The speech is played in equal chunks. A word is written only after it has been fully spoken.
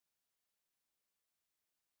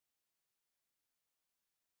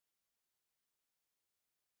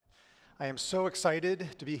I am so excited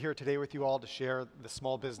to be here today with you all to share the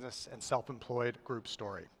small business and self-employed group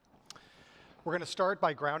story. We're going to start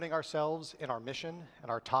by grounding ourselves in our mission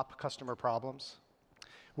and our top customer problems.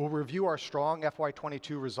 We'll review our strong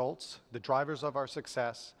FY22 results, the drivers of our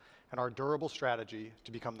success, and our durable strategy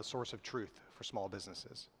to become the source of truth for small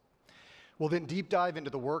businesses. We'll then deep dive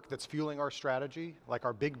into the work that's fueling our strategy, like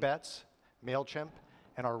our big bets, MailChimp,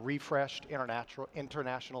 and our refreshed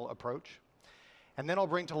international approach. And then I'll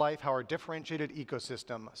bring to life how our differentiated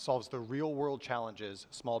ecosystem solves the real-world challenges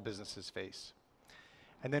small businesses face.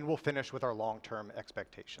 And then we'll finish with our long-term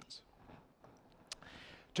expectations.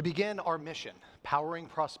 To begin, our mission, powering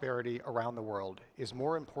prosperity around the world, is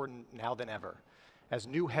more important now than ever, as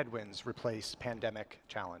new headwinds replace pandemic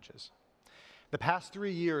challenges. The past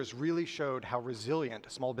 3 years really showed how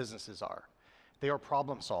resilient small businesses are. They are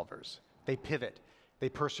problem solvers, they pivot, they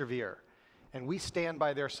persevere, and we stand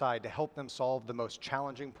by their side to help them solve the most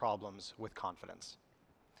challenging problems with confidence.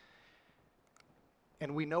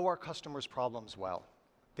 And we know our customers' problems well.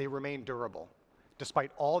 They remain durable,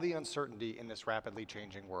 despite all the uncertainty in this rapidly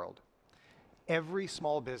changing world. Every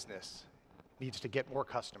small business needs to get more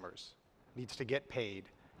customers, needs to get paid,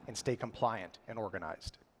 and stay compliant and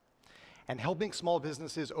organized. And helping small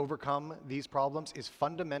businesses overcome these problems is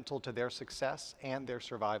fundamental to their success and their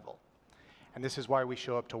survival. And this is why we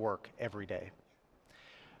show up to work every day.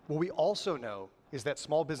 What we also know is that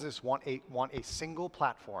small businesses want a single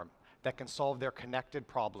platform that can solve their connected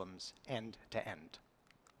problems end to end.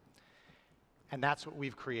 And that's what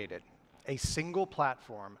we've created, a single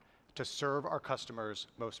platform to serve our customers'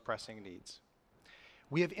 most pressing needs.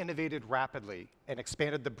 We have innovated rapidly and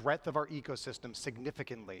expanded the breadth of our ecosystem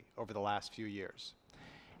significantly over the last few years.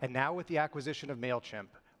 And now with the acquisition of MailChimp,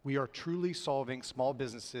 we are truly solving small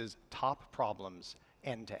businesses' top problems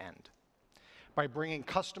end to end. By bringing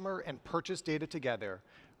customer and purchase data together,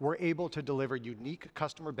 we're able to deliver unique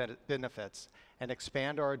customer benefits and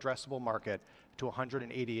expand our addressable market to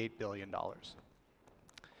 $188 billion.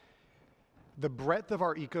 The breadth of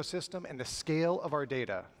our ecosystem and the scale of our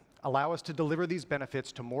data allow us to deliver these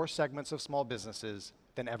benefits to more segments of small businesses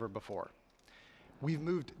than ever before. We've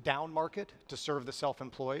moved down market to serve the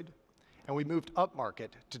self-employed, and we moved up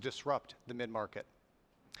market to disrupt the mid-market.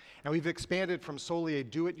 And we've expanded from solely a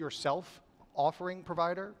do-it-yourself offering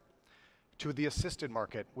provider to the assisted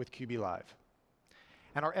market with QB Live.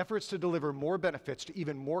 And our efforts to deliver more benefits to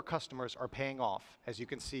even more customers are paying off, as you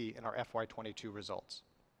can see in our FY22 results.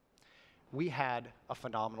 We had a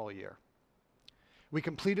phenomenal year. We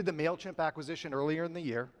completed the MailChimp acquisition earlier in the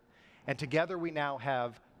year, and together we now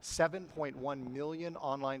have 7.1 million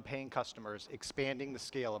online paying customers, expanding the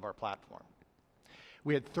scale of our platform.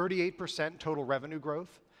 We had 38% total revenue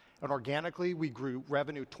growth, and organically we grew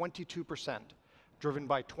revenue 22%, driven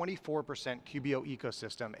by 24% QBO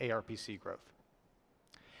ecosystem ARPC growth.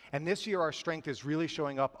 And this year our strength is really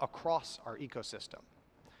showing up across our ecosystem.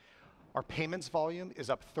 Our payments volume is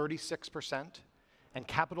up 36%, and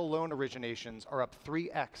capital loan originations are up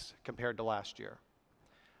 3x compared to last year.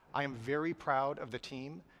 I am very proud of the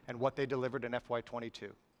team and what they delivered in FY22.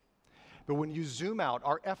 But when you zoom out,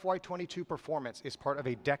 our FY22 performance is part of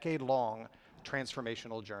a decade-long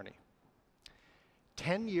transformational journey.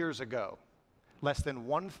 10 years ago, less than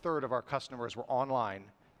 1/3 of our customers were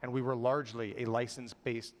online, and we were largely a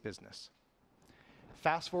license-based business.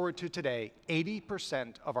 Fast forward to today,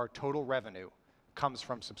 80% of our total revenue comes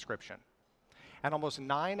from subscription, and almost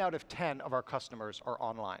 9 out of 10 of our customers are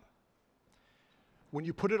online. When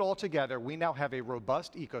you put it all together, we now have a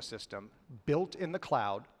robust ecosystem built in the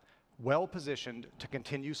cloud, well-positioned to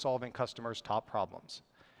continue solving customers' top problems,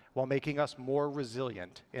 while making us more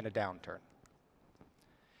resilient in a downturn.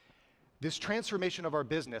 This transformation of our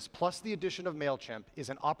business, plus the addition of MailChimp, is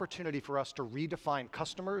an opportunity for us to redefine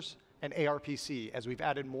customers and ARPC as we've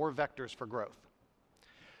added more vectors for growth.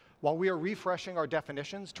 While we are refreshing our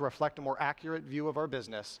definitions to reflect a more accurate view of our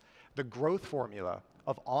business, the growth formula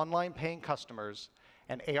of online paying customers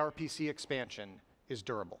and ARPC expansion is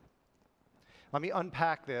durable. Let me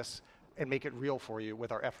unpack this and make it real for you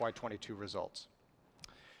with our FY22 results.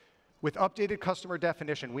 With updated customer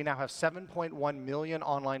definition, we now have 7.1 million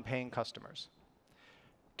online paying customers.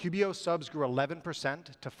 QBO subs grew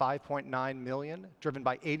 11% to 5.9 million, driven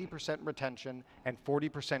by 80% retention and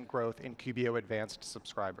 40% growth in QBO Advanced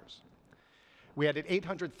subscribers. We added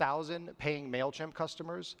 800,000 paying MailChimp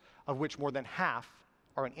customers, of which more than half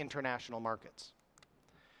are in international markets.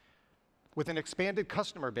 With an expanded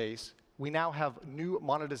customer base, we now have new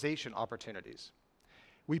monetization opportunities.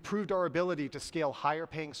 We proved our ability to scale higher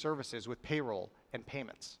paying services with payroll and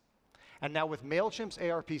payments. And now with MailChimp's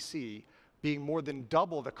ARPC being more than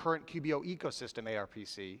double the current QBO ecosystem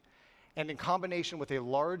ARPC, And in combination with a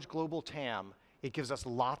large global TAM, it gives us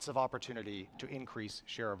lots of opportunity to increase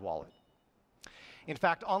share of wallet. In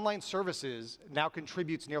fact, online services now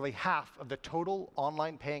contributes nearly half of the total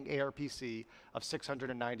online paying ARPC of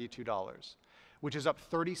 $692, which is up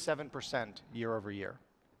 37% year over year.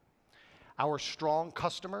 Our strong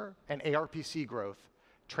customer and ARPC growth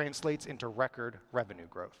translates into record revenue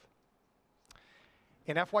growth.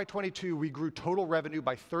 In FY22, we grew total revenue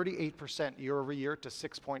by 38% year over year to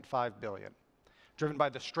 $6.5 billion, driven by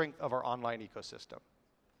the strength of our online ecosystem.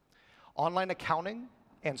 Online accounting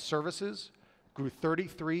and services grew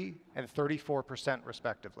 33% and 34%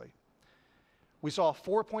 respectively. We saw a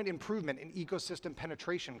 4-point improvement in ecosystem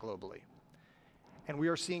penetration globally, and we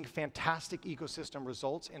are seeing fantastic ecosystem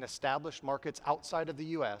results in established markets outside of the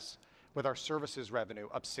US, with our services revenue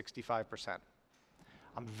up 65%.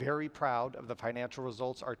 I'm very proud of the financial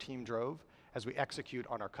results our team drove as we execute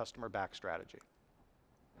on our customer-backed strategy.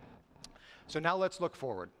 So now let's look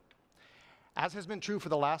forward. As has been true for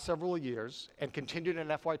the last several years and continued in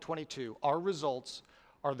FY22, our results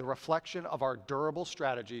are the reflection of our durable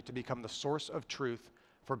strategy to become the source of truth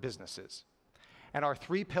for businesses. And our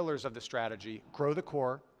 3 pillars of the strategy: grow the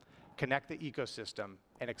core, connect the ecosystem,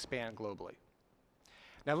 and expand globally.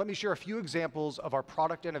 Now let me share a few examples of our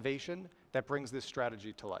product innovation that brings this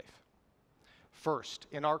strategy to life. First,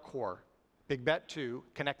 in our core, Big Bet 2,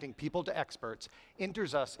 connecting people to experts,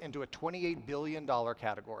 enters us into a $28 billion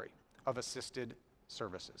category of assisted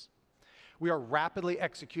services. We are rapidly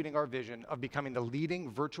executing our vision of becoming the leading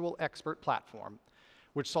virtual expert platform,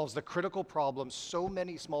 which solves the critical problem so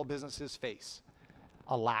many small businesses face: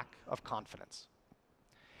 a lack of confidence.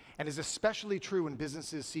 And is especially true when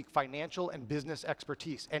businesses seek financial and business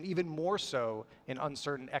expertise, and even more so in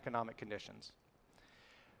uncertain economic conditions.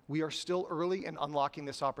 We are still early in unlocking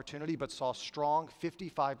this opportunity, but saw strong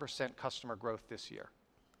 55% customer growth this year.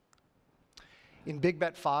 In Big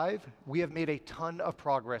Bet 5, we have made a ton of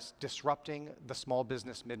progress disrupting the small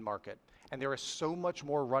business mid-market, and there is so much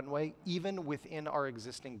more runway even within our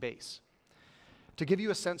existing base. To give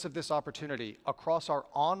you a sense of this opportunity, across our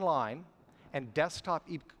online and desktop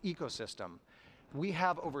ecosystem, we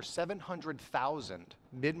have over 700,000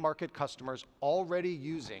 mid-market customers already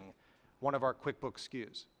using one of our QuickBooks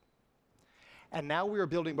SKUs. And now we are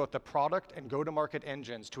building both the product and go-to-market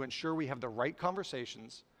engines to ensure we have the right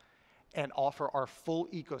conversations and offer our full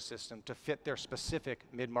ecosystem to fit their specific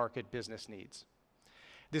mid-market business needs.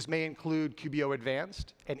 This may include QBO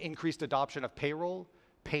Advanced and increased adoption of payroll,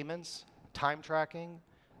 payments, time tracking,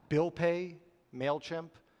 bill pay, MailChimp,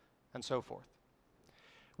 and so forth.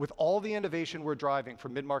 With all the innovation we're driving for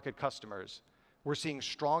mid-market customers, we're seeing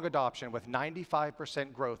strong adoption with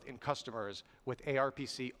 95% growth in customers with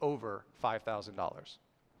ARPC over $5,000.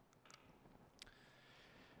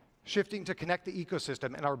 Shifting to connect the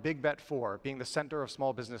ecosystem and our Big Bet 4 being the center of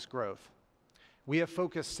small business growth, we have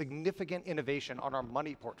focused significant innovation on our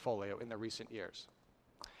money portfolio in the recent years,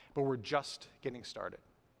 but we're just getting started.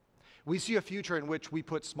 We see a future in which we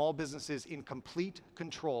put small businesses in complete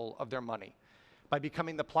control of their money by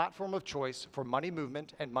becoming the platform of choice for money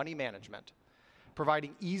movement and money management,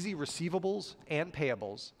 providing easy receivables and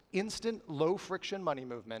payables, instant low-friction money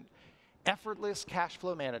movement, effortless cash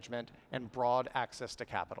flow management, and broad access to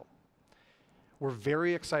capital. We're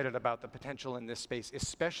very excited about the potential in this space,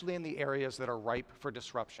 especially in the areas that are ripe for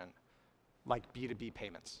disruption, like B2B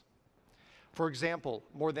payments. For example,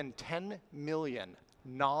 more than 10 million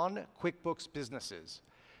non-QuickBooks businesses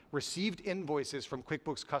received invoices from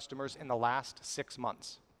QuickBooks customers in the last 6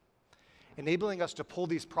 months, enabling us to pull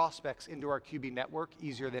these prospects into our QB network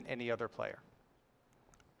easier than any other player.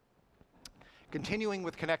 Continuing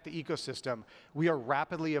with Connect the Ecosystem, we are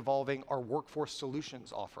rapidly evolving our workforce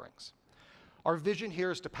solutions offerings. Our vision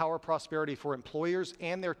here is to power prosperity for employers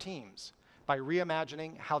and their teams by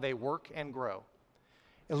reimagining how they work and grow,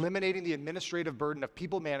 eliminating the administrative burden of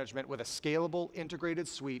people management with a scalable, integrated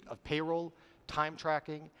suite of payroll, time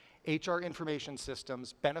tracking, HR information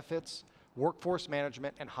systems, benefits, workforce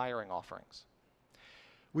management, and hiring offerings.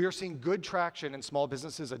 We are seeing good traction in small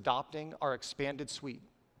businesses adopting our expanded suite,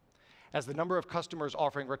 as the number of customers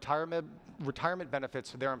offering retirement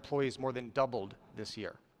benefits to their employees more than doubled this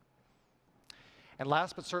year. And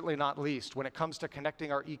last but certainly not least, when it comes to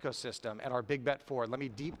connecting our ecosystem and our Big Bet 4, let me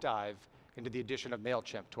deep dive into the addition of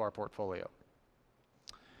MailChimp to our portfolio.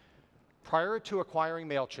 Prior to acquiring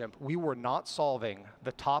MailChimp, we were not solving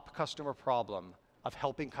the top customer problem of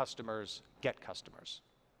helping customers get customers.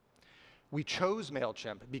 We chose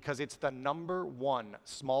MailChimp because it's the #1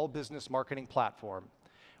 small business marketing platform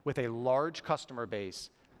with a large customer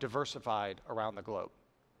base diversified around the globe.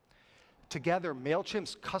 Together,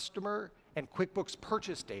 MailChimp's customer and QuickBooks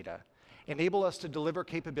purchase data enable us to deliver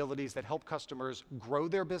capabilities that help customers grow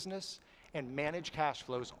their business and manage cash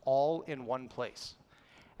flows all in one place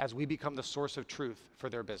as we become the source of truth for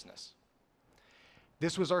their business.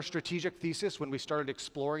 This was our strategic thesis when we started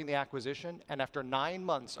exploring the acquisition, and after 9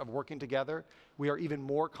 months of working together, we are even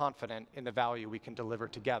more confident in the value we can deliver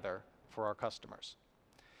together for our customers.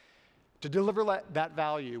 To deliver that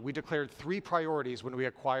value, we declared 3 priorities when we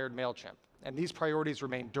acquired MailChimp, and these priorities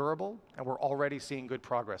remain durable, and we're already seeing good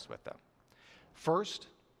progress with them. First,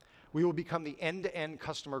 we will become the end-to-end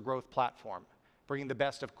customer growth platform, bringing the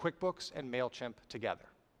best of QuickBooks and MailChimp together.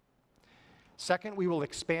 Second, we will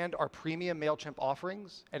expand our premium MailChimp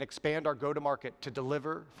offerings and expand our go-to-market to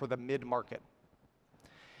deliver for the mid-market.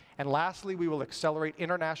 And lastly, we will accelerate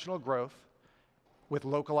international growth with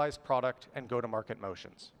localized product and go-to-market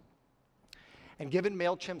motions. And given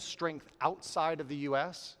MailChimp's strength outside of the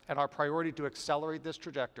US and our priority to accelerate this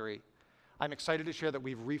trajectory, I'm excited to share that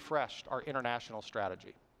we've refreshed our international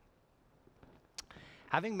strategy.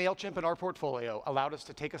 Having MailChimp in our portfolio allowed us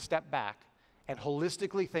to take a step back and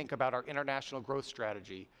holistically think about our international growth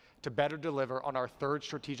strategy to better deliver on our third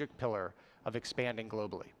strategic pillar of expanding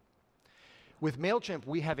globally. With MailChimp,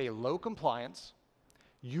 we have a low compliance,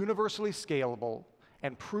 universally scalable,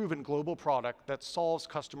 and proven global product that solves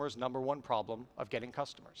customers' #1 problem of getting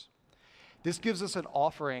customers. This gives us an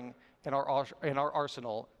offering in our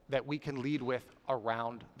arsenal that we can lead with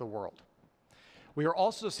around the world. We are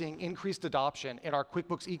also seeing increased adoption in our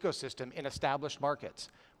QuickBooks ecosystem in established markets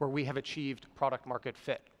where we have achieved product market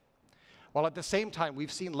fit. While at the same time,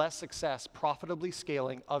 we've seen less success profitably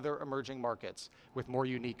scaling other emerging markets with more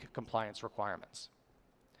unique compliance requirements.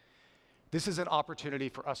 This is an opportunity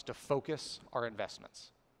for us to focus our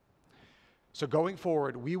investments. So going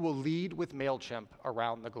forward, we will lead with MailChimp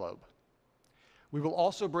around the globe. We will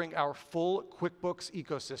also bring our full QuickBooks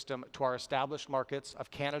ecosystem to our established markets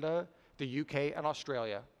of Canada, the UK, and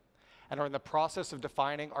Australia, and are in the process of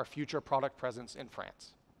defining our future product presence in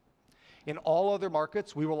France. In all other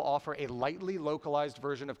markets, we will offer a lightly localized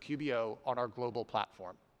version of QBO on our global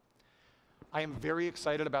platform. I am very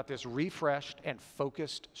excited about this refreshed and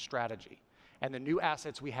focused strategy and the new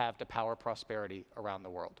assets we have to power prosperity around the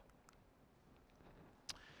world.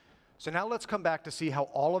 So now let's come back to see how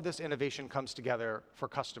all of this innovation comes together for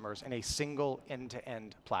customers in a single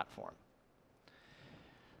end-to-end platform.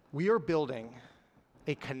 We are building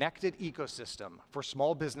a connected ecosystem for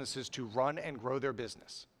small businesses to run and grow their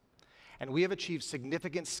business. And we have achieved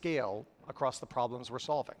significant scale across the problems we're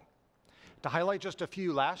solving. To highlight just a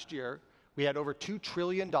few, last year, we had over $2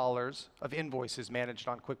 trillion of invoices managed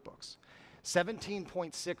on QuickBooks.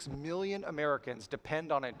 17.6 million Americans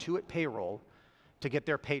depend on Intuit payroll to get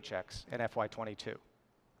their paychecks in FY22.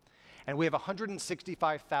 And we have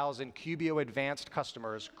 165,000 QBO Advanced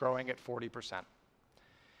customers growing at 40%.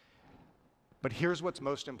 But here's what's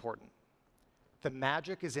most important. The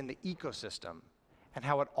magic is in the ecosystem and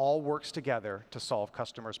how it all works together to solve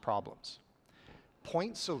customers' problems.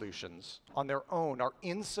 Point solutions on their own are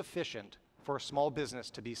insufficient for a small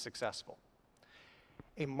business to be successful.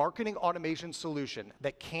 A marketing automation solution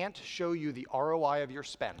that can't show you the ROI of your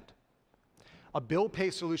spend, a bill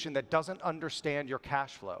pay solution that doesn't understand your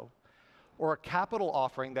cash flow, or a capital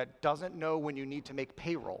offering that doesn't know when you need to make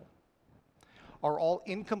payroll, are all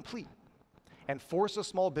incomplete and force a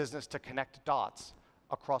small business to connect dots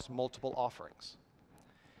across multiple offerings.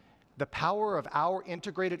 The power of our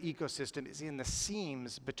integrated ecosystem is in the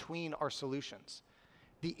seams between our solutions,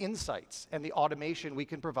 the insights and the automation we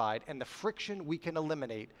can provide, and the friction we can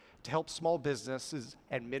eliminate to help small businesses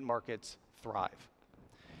and mid-markets thrive.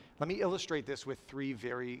 Let me illustrate this with 3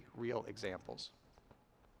 very real examples.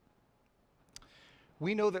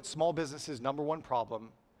 We know that small businesses' #1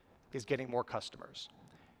 problem is getting more customers.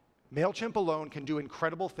 MailChimp alone can do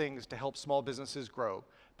incredible things to help small businesses grow,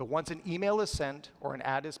 but once an email is sent or an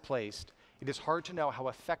ad is placed, it is hard to know how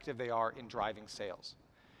effective they are in driving sales.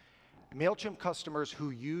 MailChimp customers who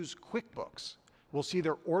use QuickBooks will see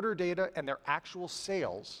their order data and their actual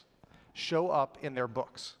sales show up in their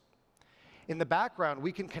books. In the background,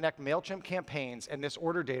 we can connect MailChimp campaigns and this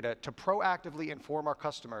order data to proactively inform our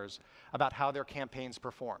customers about how their campaigns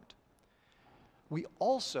performed. We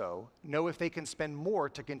also know if they can spend more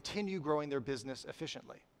to continue growing their business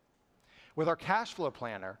efficiently. With our cash flow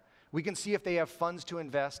planner, we can see if they have funds to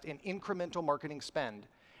invest in incremental marketing spend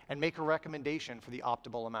and make a recommendation for the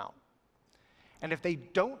optimal amount. And if they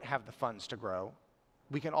don't have the funds to grow,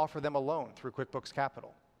 we can offer them a loan through QuickBooks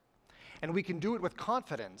Capital. And we can do it with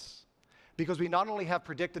confidence because we not only have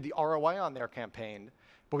predicted the ROI on their campaign,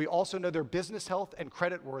 but we also know their business health and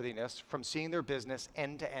creditworthiness from seeing their business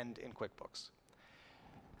end-to-end in QuickBooks.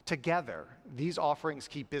 Together, these offerings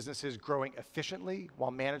keep businesses growing efficiently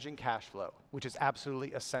while managing cash flow, which is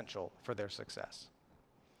absolutely essential for their success.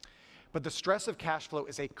 But the stress of cash flow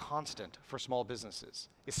is a constant for small businesses,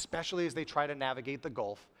 especially as they try to navigate the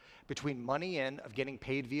gulf between money in of getting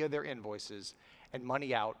paid via their invoices and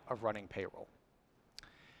money out of running payroll.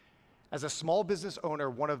 As a small business owner,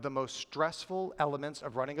 one of the most stressful elements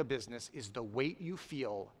of running a business is the weight you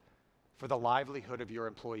feel for the livelihood of your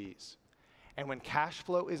employees. And when cash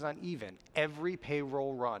flow is uneven, every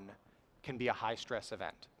payroll run can be a high-stress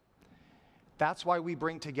event. That's why we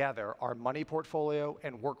bring together our money portfolio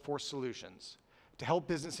and workforce solutions to help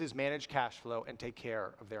businesses manage cash flow and take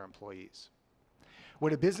care of their employees.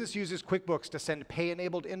 When a business uses QuickBooks to send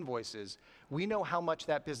pay-enabled invoices, we know how much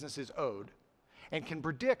that business is owed and can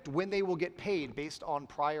predict when they will get paid based on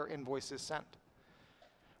prior invoices sent.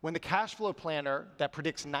 When the cash flow planner that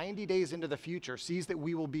predicts 90 days into the future sees that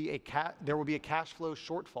there will be a cash flow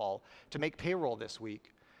shortfall to make payroll this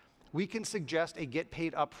week, we can suggest a get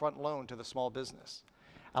paid upfront loan to the small business,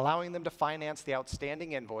 allowing them to finance the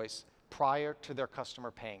outstanding invoice prior to their customer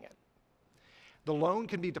paying it. The loan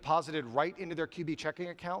can be deposited right into their QB checking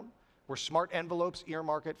account, where smart envelopes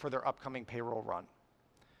earmark it for their upcoming payroll run.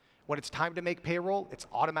 When it's time to make payroll, it's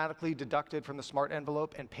automatically deducted from the smart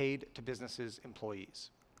envelope and paid to businesses' employees.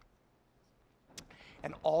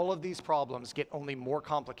 And all of these problems get only more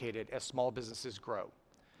complicated as small businesses grow,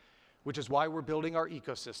 which is why we're building our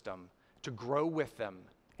ecosystem to grow with them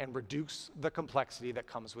and reduce the complexity that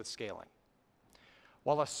comes with scaling.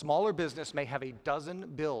 While a smaller business may have a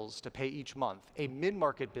dozen bills to pay each month, a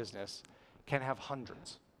mid-market business can have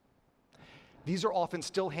hundreds. These are often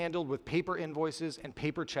still handled with paper invoices and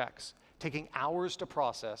paper checks, taking hours to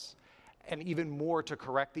process and even more to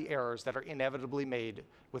correct the errors that are inevitably made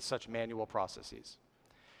with such manual processes.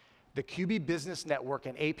 The QB Business Network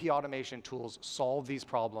and AP automation tools solve these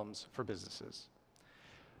problems for businesses.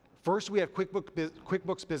 First, we have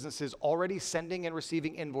QuickBooks businesses already sending and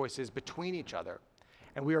receiving invoices between each other,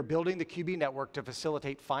 and we are building the QB Network to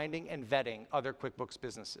facilitate finding and vetting other QuickBooks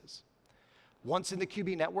businesses. Once in the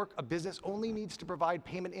QB Network, a business only needs to provide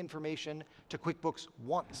payment information to QuickBooks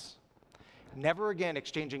once, never again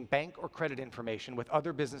exchanging bank or credit information with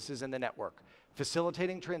other businesses in the network,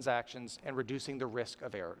 facilitating transactions and reducing the risk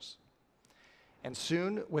of errors. And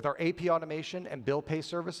soon, with our AP automation and bill pay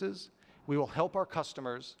services, we will help our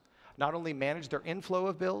customers not only manage their inflow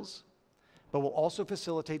of bills, but will also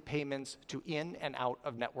facilitate payments to in and out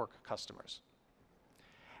of network customers.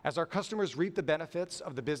 As our customers reap the benefits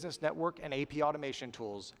of the business network and AP automation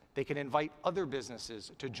tools, they can invite other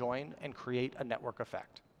businesses to join and create a network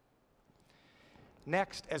effect.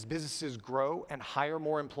 Next, as businesses grow and hire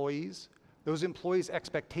more employees, those employees'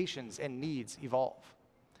 expectations and needs evolve.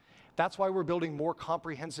 That's why we're building more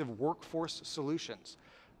comprehensive workforce solutions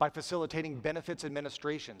by facilitating benefits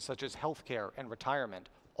administration, such as healthcare and retirement,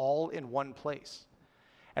 all in one place,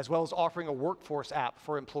 as well as offering a workforce app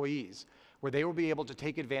for employees, where they will be able to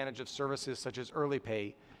take advantage of services such as early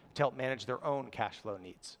pay to help manage their own cash flow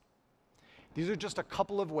needs. These are just a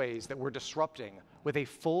couple of ways that we're disrupting with a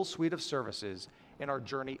full suite of services in our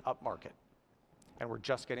journey upmarket, and we're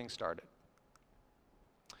just getting started.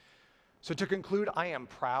 So to conclude, I am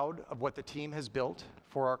proud of what the team has built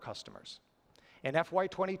for our customers. In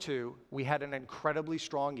FY22, we had an incredibly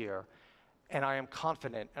strong year, and I am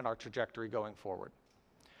confident in our trajectory going forward.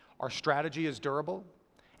 Our strategy is durable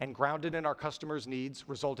and grounded in our customers' needs,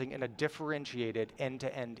 resulting in a differentiated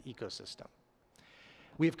end-to-end ecosystem.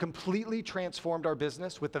 We have completely transformed our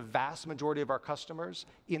business with the vast majority of our customers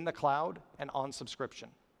in the cloud and on subscription.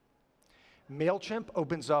 MailChimp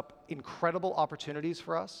opens up incredible opportunities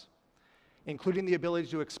for us, including the ability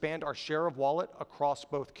to expand our share of wallet across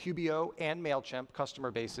both QBO and MailChimp customer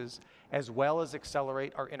bases, as well as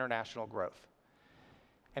accelerate our international growth.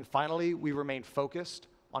 And finally, we remain focused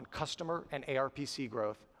on customer and ARPC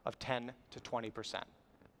growth of 10 to 20%.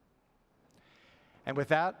 And with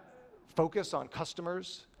that focus on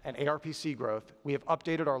customers and ARPC growth, we have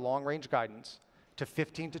updated our long-range guidance to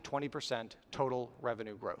 15 to 20% total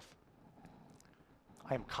revenue growth.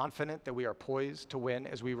 I am confident that we are poised to win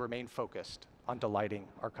as we remain focused on delighting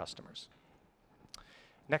our customers.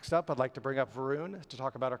 Next up, I'd like to bring up Varun to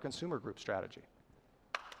talk about our consumer group strategy.